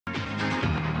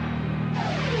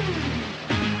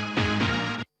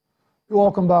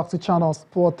Welcome back to Channel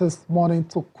Sport this morning.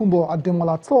 Tokunbo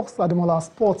Ademola talks. Ademola,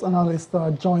 sports analyst,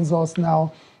 joins us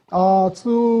now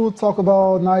to talk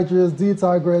about Nigeria's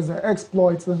Nigeris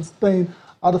exploits in Spain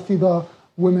at the FIBA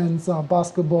Women's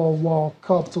Basketball World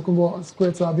Cup. Tokunbo, it's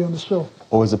great to have you on the show.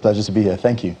 Always a pleasure to be here.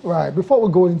 Thank you. Right. Before we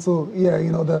go into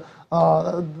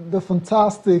the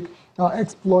fantastic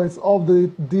exploits of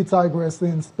the Nigeris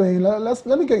in Spain, let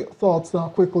me get your thoughts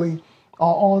quickly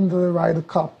on the Ryder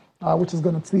Cup, which is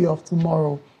going to tee off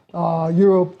tomorrow.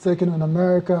 Europe taking on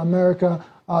America. America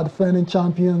defending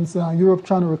champions. Europe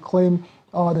trying to reclaim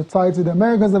the title. The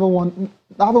Americans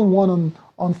haven't won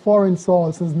on foreign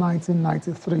soil since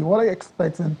 1993. What are you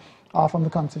expecting from the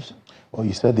competition? Well,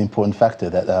 you said the important factor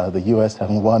that the U.S.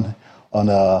 haven't won on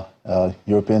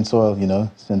European soil,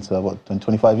 since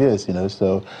 25 years,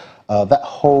 So that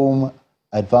home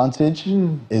advantage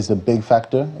is a big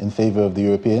factor in favor of the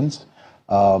Europeans.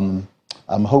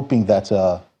 I'm hoping that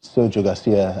Sergio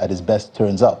Garcia at his best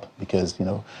turns up because,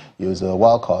 he was a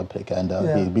wild card pick and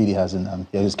he really hasn't,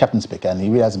 he was captain's pick and he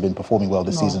really hasn't been performing well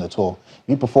this season at all. If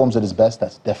he performs at his best,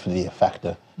 that's definitely a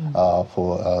factor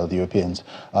for the Europeans.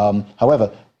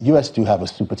 However, US do have a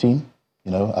super team,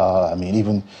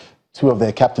 even two of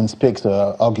their captain's picks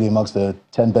are arguably amongst the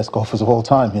 10 best golfers of all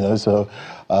time, so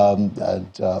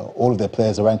all of their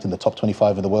players are ranked in the top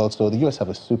 25 in the world. So the US have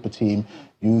a super team,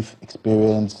 youth,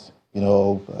 experience,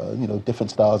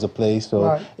 different styles of play.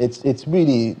 So it's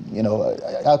really,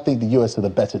 I think the US are the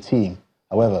better team.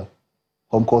 However,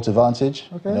 home court advantage,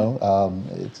 I can't call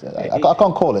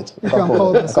it. I can't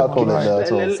call it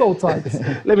at all. So tight.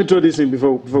 Let me throw this in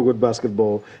before we go to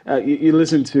basketball. You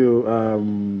listen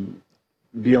to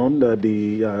Beyond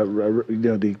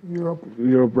the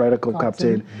Europe Ryder Cup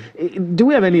captain. Do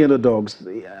we have any underdogs?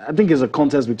 I think it's a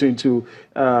contest between two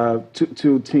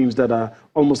teams that are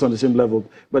almost on the same level.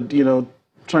 But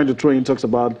trying to throw in talks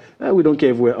about we don't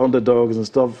care if we're underdogs and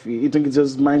stuff. You think it's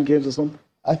just mind games or something?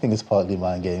 I think it's partly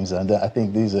mind games, and I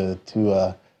think these are two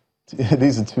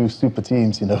super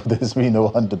teams. There's really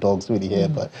no underdogs really here.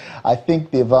 But I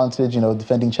think the advantage,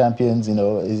 defending champions,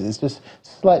 is just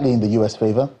slightly in the US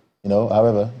favor.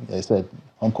 However, as I said,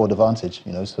 home court advantage,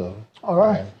 so. All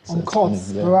right, on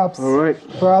courts, perhaps. All right.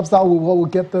 Perhaps that will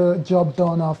get the job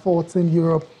done for Team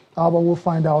Europe, but we'll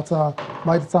find out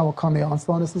by the time we come here on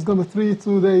Sunday. So it's going to be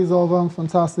 2 days of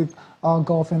fantastic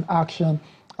golfing action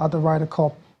at the Ryder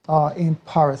Cup in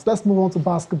Paris. Let's move on to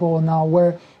basketball now,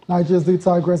 where Nigeria's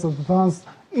Nigeris have advanced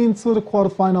into the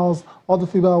quarterfinals of the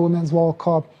FIBA Women's World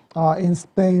Cup in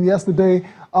Spain. Yesterday,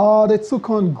 they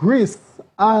took on Greece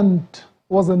and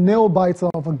was a nail-biter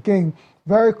of a game.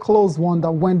 Very close one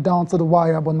that went down to the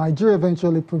wire, but Nigeria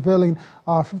eventually prevailing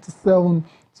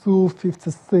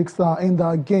 57-56 in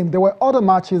that game. There were other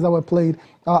matches that were played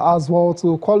as well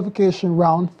to qualification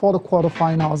round for the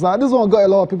quarterfinals. This one got a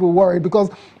lot of people worried because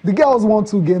the girls won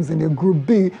 2 games in their Group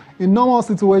B. In normal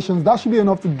situations, that should be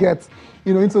enough to get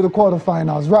into the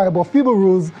quarterfinals, right? But FIBA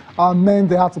rules meant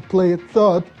they had to play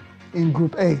third in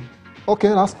Group A. Okay,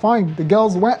 that's fine. The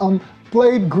girls went on,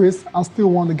 played Greece and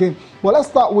still won the game. But let's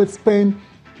start with Spain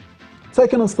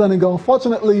taking on Senegal.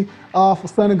 Unfortunately for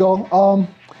Senegal,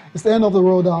 it's the end of the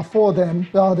road for them.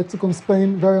 They took on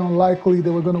Spain. Very unlikely they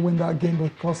were going to win that game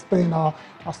because Spain are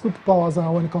superpowers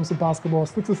when it comes to basketball.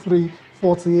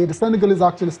 63-48. The Senegalese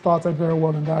actually started very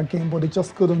well in that game, but they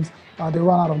just couldn't. They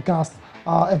ran out of gas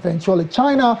eventually.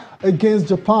 China against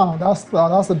Japan. That's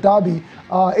a derby.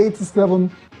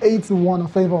 87-81 in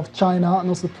favor of China.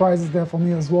 No surprises there for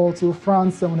me as well too.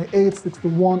 France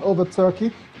 78-61 over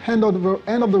Turkey. End of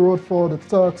the road for the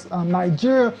Turks.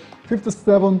 Nigeria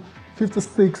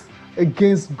 57-56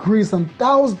 against Greece, and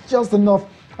that was just enough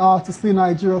to see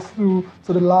Nigeria through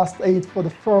to the last 8 for the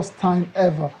first time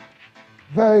ever.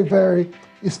 Very, very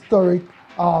historic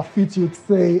feat, you'd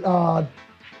say.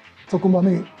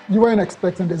 Tokunbo, you weren't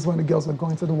expecting this when the girls were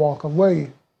going to the World Cup, were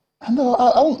you? No,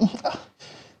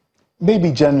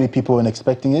 maybe generally people weren't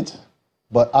expecting it,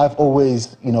 but I've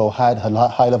always, had a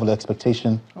high level of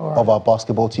expectation of our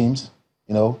basketball teams.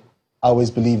 I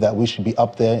always believe that we should be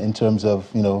up there in terms of,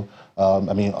 of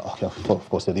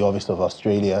course, the obvious of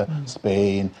Australia,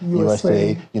 Spain,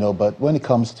 USA, but when it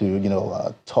comes to,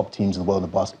 top teams in the world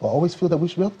of basketball, I always feel that we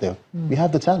should be up there. We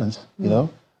have the talent, And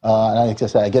I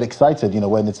get excited,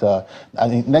 when it's,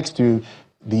 next to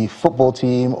the football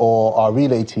team or our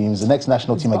relay teams, the next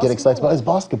national team I get excited about is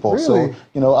basketball. Really? So,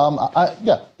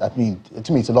 to me,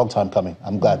 it's a long time coming.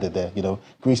 I'm glad they're there.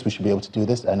 Greece, we should be able to do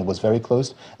this, and it was very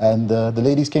close. And the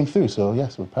ladies came through, so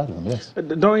yes, we're proud of them, yes.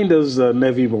 During those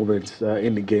nervy moments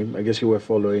in the game, I guess you were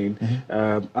following,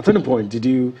 at any point,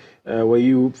 were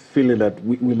you feeling that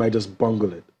we might just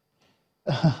bungle it?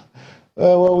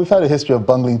 Well, we've had a history of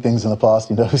bungling things in the past,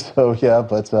 so yeah,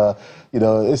 but,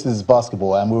 this is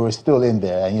basketball, and we were still in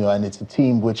there, and it's a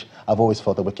team which I've always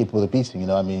thought that we're capable of beating,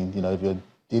 if you're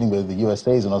dealing with the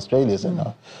USAs and Australias, and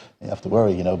you have to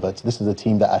worry, but this is a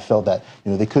team that I felt that,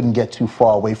 they couldn't get too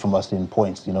far away from us in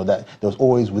points, that there was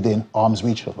always within arm's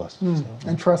reach of us. So.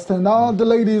 Interesting. Now, the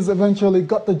ladies eventually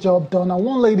got the job done. Now,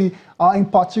 one lady in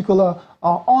particular,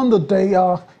 on the day,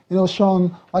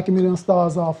 shone like a million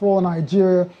stars for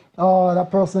Nigeria. That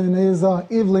person is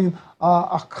Evelyn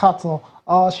Akato.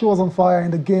 She was on fire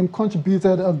in the game,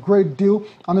 contributed a great deal.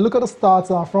 I mean, look at the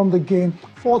stats from the game: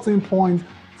 14 points,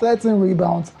 13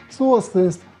 rebounds, 2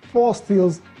 assists, 4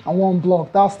 steals, and 1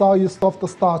 block. That's how you stuff the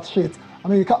stat sheet. I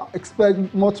mean, you can't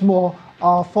expect much more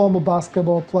from a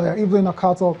basketball player. Evelyn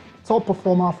Akato, top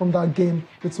performer from that game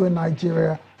between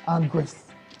Nigeria and Greece.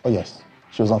 Oh, yes.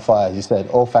 She was on fire, as you said.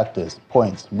 All factors: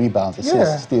 points, rebounds,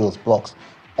 assists, steals, blocks,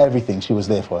 everything. She was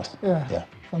there for us. Yeah.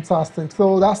 Fantastic.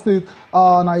 So that's it.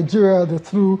 Nigeria, they're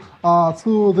through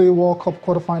to the World Cup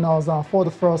quarterfinals for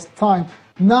the first time.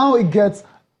 Now it gets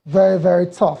very, very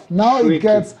tough. Now it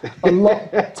gets a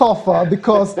lot tougher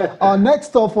because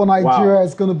next up for Nigeria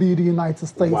is going to be the United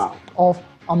States of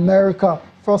America.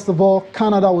 First of all,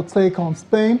 Canada will take on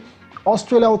Spain.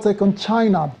 Australia will take on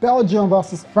China. Belgium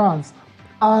versus France.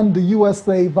 And the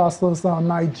USA versus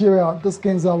Nigeria. This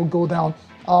games that will go down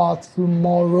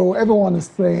tomorrow. Everyone is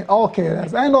saying, okay,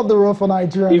 that's the end of the road for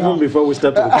Nigeria. Even before we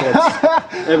start to the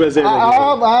courts.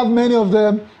 I have many of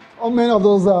them. Many of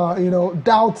those,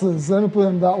 doubters, let me put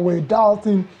them that way.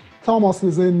 Doubting Thomas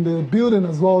is in the building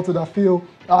as well, to that feel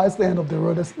it's the end of the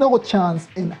road. There's no chance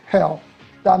in hell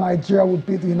that Nigeria would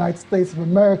beat the United States of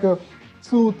America,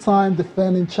 2-time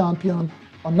defending champion,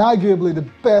 arguably the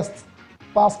best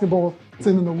basketball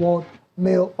team in the world,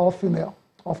 male or female.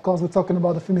 Of course, we're talking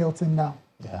about the female team now.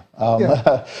 Yeah.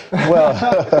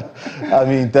 Well, I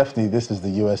mean, definitely this is the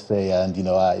USA, and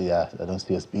I don't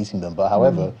see us beating them. But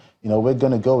however, we're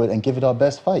going to go and give it our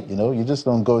best fight. You just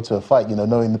don't go to a fight,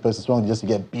 knowing the person's wrong just to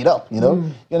get beat up. You're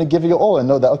going to give it your all and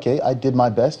know that, okay, I did my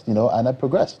best, and I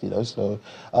progressed. So,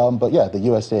 but yeah, the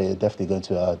USA are definitely going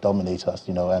to dominate us.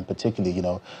 And particularly,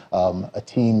 a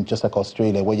team just like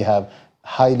Australia, where you have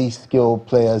highly skilled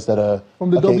players that are from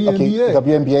the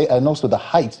WNBA, and also the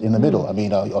height in the middle. I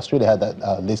mean, Australia had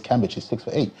that Liz Cambridge, she's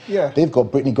 6'8". Yeah, they've got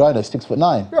Brittany Griner,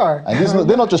 6'9". Right. And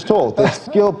they're not just tall; they're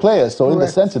skilled players. So in the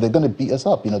center, they're going to beat us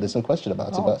up. There's no question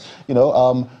about it.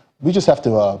 But we just have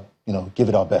to give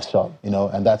it our best shot.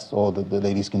 And that's all the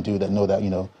ladies can do. That know that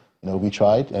we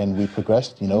tried and we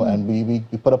progressed, and we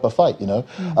put up a fight,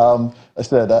 I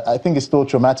said, I think it's still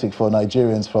traumatic for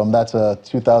Nigerians from that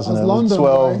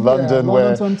 2012 London,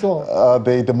 where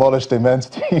they demolished the men's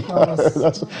team.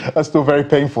 That's still very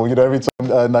painful, every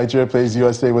time Nigeria plays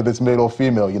USA, whether it's male or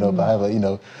female, but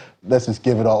however, let's just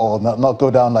give it our all, not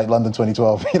go down like London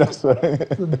 2012, So.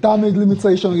 The damage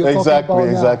limitation you're talking about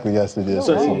Exactly, yes it is.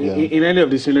 So in any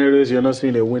of the scenarios, you're not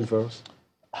seeing a win for us?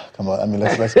 Come on, I mean,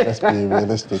 let's be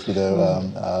realistic,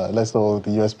 Let's all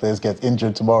the US players get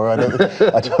injured tomorrow.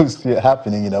 I don't see it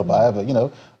happening, But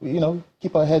however,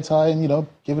 keep our heads high and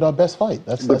give it our best fight.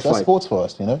 That's sports for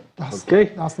us, That's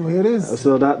the way it is.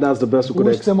 So that's the best we could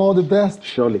wish them all the best.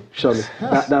 Surely,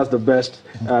 that's the best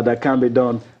that can be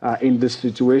done in this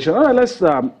situation. All right, let's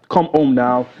come home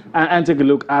now and take a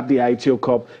look at the ITO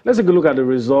Cup. Let's take a look at the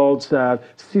results,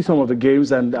 see some of the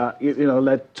games, and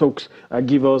let Tokes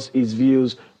give us his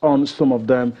views on some of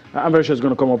them. I'm very sure it's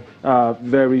going to come up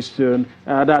very soon.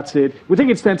 That's it. We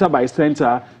think it's center by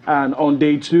center, and on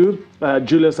day 2,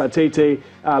 Julius Atete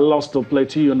lost to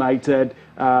Plateau United.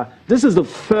 This is the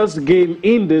first game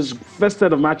in this first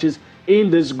set of matches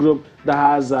in this group that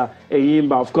has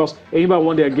Eyimba. Of course, Eyimba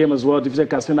won their game as well,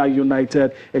 defeated Katsina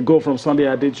United. A goal from Sunday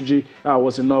Adetuji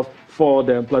was enough for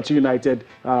them. Plateau United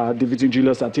defeating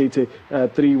Julius Atete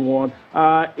 3-1.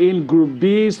 In Group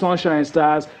B, Sunshine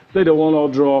Stars played a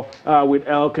 1-1 draw with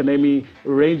El Kanemi.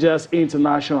 Rangers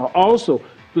International also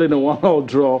played a 1-1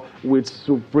 draw with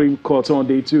Supreme Court on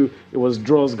day 2. It was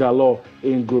draws galore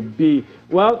in Group B.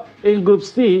 Well, in Group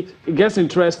C, it gets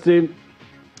interesting.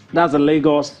 That's the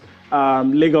Lagos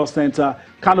Center.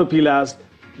 Kano Pillars,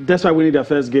 despite winning their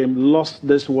first game, lost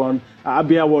this one.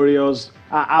 Abia Warriors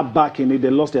are back in it. They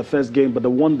lost their first game, but they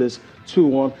won this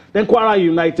 2-1. Then Kwara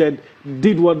United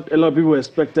did what a lot of people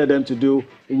expected them to do,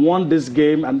 won this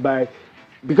game, and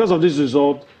because of this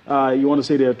result, you want to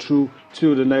say they're through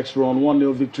to the next round.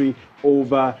 1-0 victory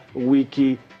over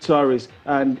Wiki Tourist.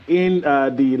 And in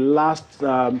the last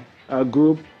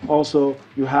group, also,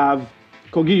 you have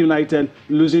Kogi United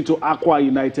losing to Aqua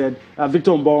United.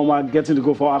 Victor Mboma getting to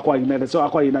go for Aqua United. So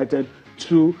Aqua United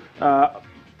 2,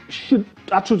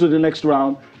 are through to the next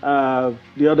round.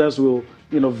 The others will,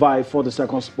 vie for the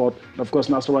second spot. Of course,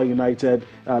 Nasarawa United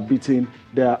beating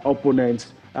their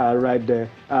opponents right there.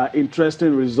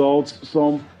 Interesting results,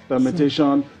 some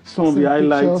permutation, some of the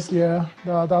highlights. Pictures,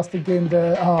 yeah, that's the game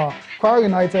there. Kwara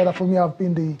United, for me, have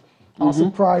been the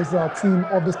surprise team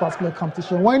of this particular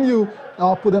competition. When you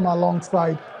put them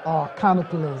alongside Kano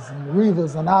Pillars and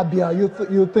Rivers and Abia,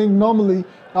 you think normally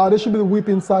they should be the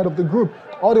whipping side of the group.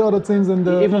 All the other teams in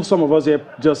the... Even some of us here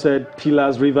just said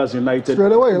Pillars, Rivers United.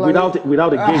 Straight away. Without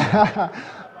a game.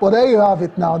 But there you have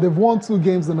it now. They've won 2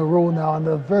 games in a row now, and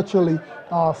they're virtually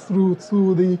through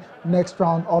to the next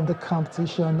round of the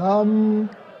competition.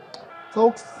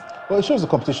 Folks? Well, it shows the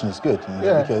competition is good,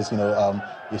 because,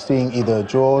 you're seeing either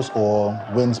draws or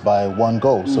wins by 1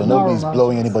 goal. So nobody's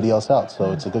blowing anybody else out.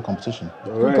 So it's a good competition.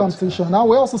 Good competition. Now,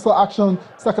 we also saw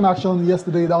second action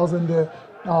yesterday. That was in the...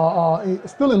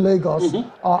 still in Lagos,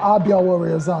 Abia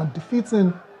Warriors are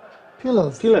defeating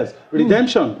Pillars.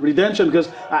 Redemption, because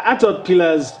I thought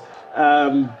Pillars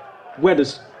were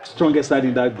the strongest side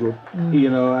in that group,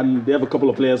 and they have a couple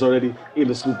of players already in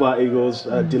the Super Eagles,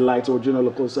 Delight, Original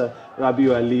Lokosa,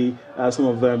 Rabiu Ali, some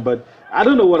of them, but I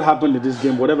don't know what happened in this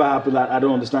game. Whatever happened, I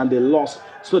don't understand. They lost,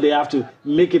 so they have to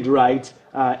make it right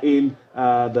in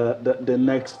the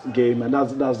next game, and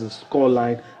that's the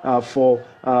scoreline for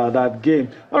that game.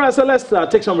 All right, so let's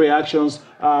take some reactions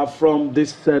from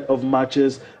this set of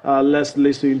matches. Let's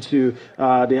listen to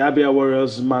the Abia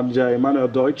Warriors manager Emmanuel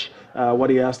Deutsch, what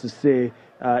he has to say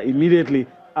immediately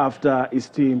after his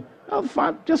team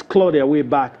just claw their way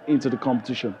back into the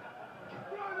competition.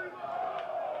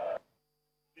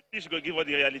 The pitch will give us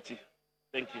the reality.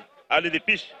 Thank you. Only the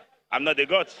pitch. I'm not the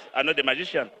god. I'm not the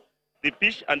magician. The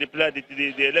pitch and the player,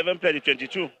 the 11 player, the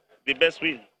 22, the best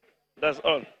win. That's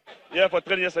all. Yeah, for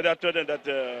 10 years I told them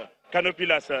that Kano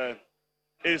Pillars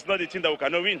is not the team that we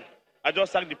cannot win. I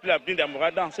just sacked the player, bring their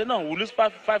morale down. Say no, we lose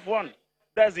 5-1.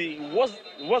 That's the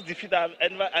worst defeat I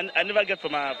never get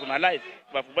from my life,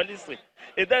 my football history.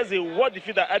 That's the worst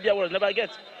defeat that Abia will never get.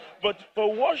 But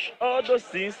for watch all those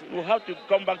things, we have to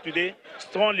come back today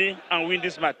strongly and win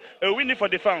this match. A winning for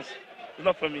the fans,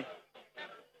 not for me.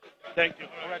 Thank you.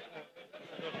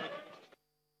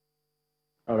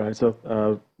 All right,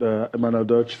 so Emmanuel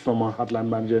Deutsch, former Heartland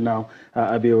manager, now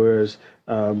Abia Warriors,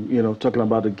 talking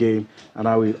about the game and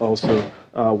how it also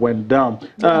went down.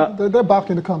 They're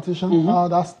back in the competition.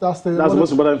 That's the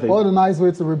most important thing. What a nice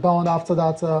way to rebound after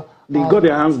that. They got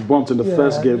their hands bumped in the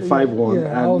first game, 5-1.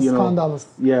 Yeah, and, scandalous.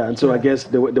 Yeah, and so I guess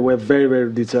they were very,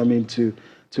 very determined to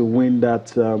win that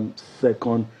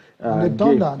second and they've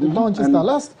done that. They've done just that.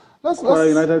 Let's Kwara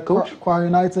United coach? Kwara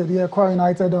United, Kwara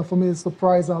United, for me, is a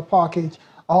surprise package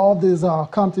of this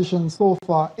competition so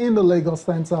far in the Lagos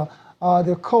Center.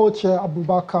 Their coach,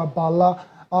 Abubakar Bala,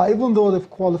 even though they've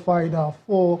qualified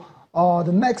for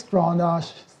the next round,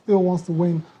 still wants to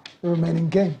win the remaining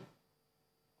game.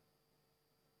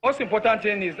 Most important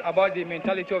thing is about the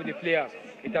mentality of the players.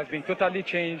 It has been totally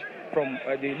changed from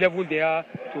the level they are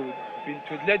to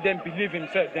let them believe in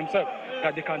themselves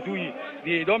that they can do it.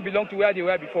 They don't belong to where they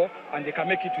were before, and they can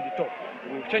make it to the top.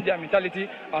 We've changed their mentality,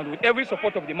 and with every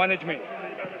support of the management,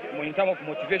 in terms of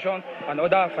motivation and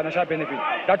other financial benefits,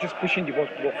 that is pushing the ball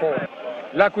forward.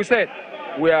 Like we said,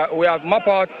 we have mapped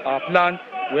out our plan.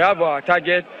 We have our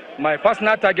target. My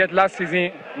personal target last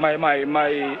season, my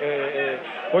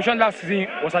position last season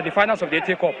was at the finals of the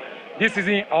ATA Cup. This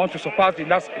season, I want to surpass the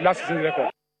last season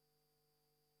record.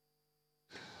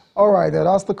 All right,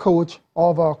 that's the coach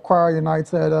of Kwara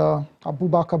United,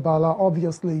 Abubakar Bala,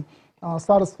 obviously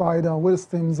satisfied with his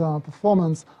team's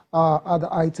performance at the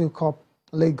ATA Cup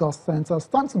Lagos Center. It's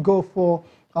time to go for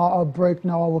a break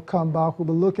now. We'll come back. We'll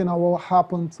be looking at what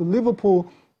happened to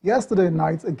Liverpool yesterday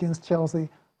night against Chelsea,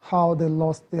 how they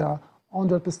lost their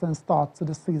 100% start to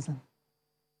the season.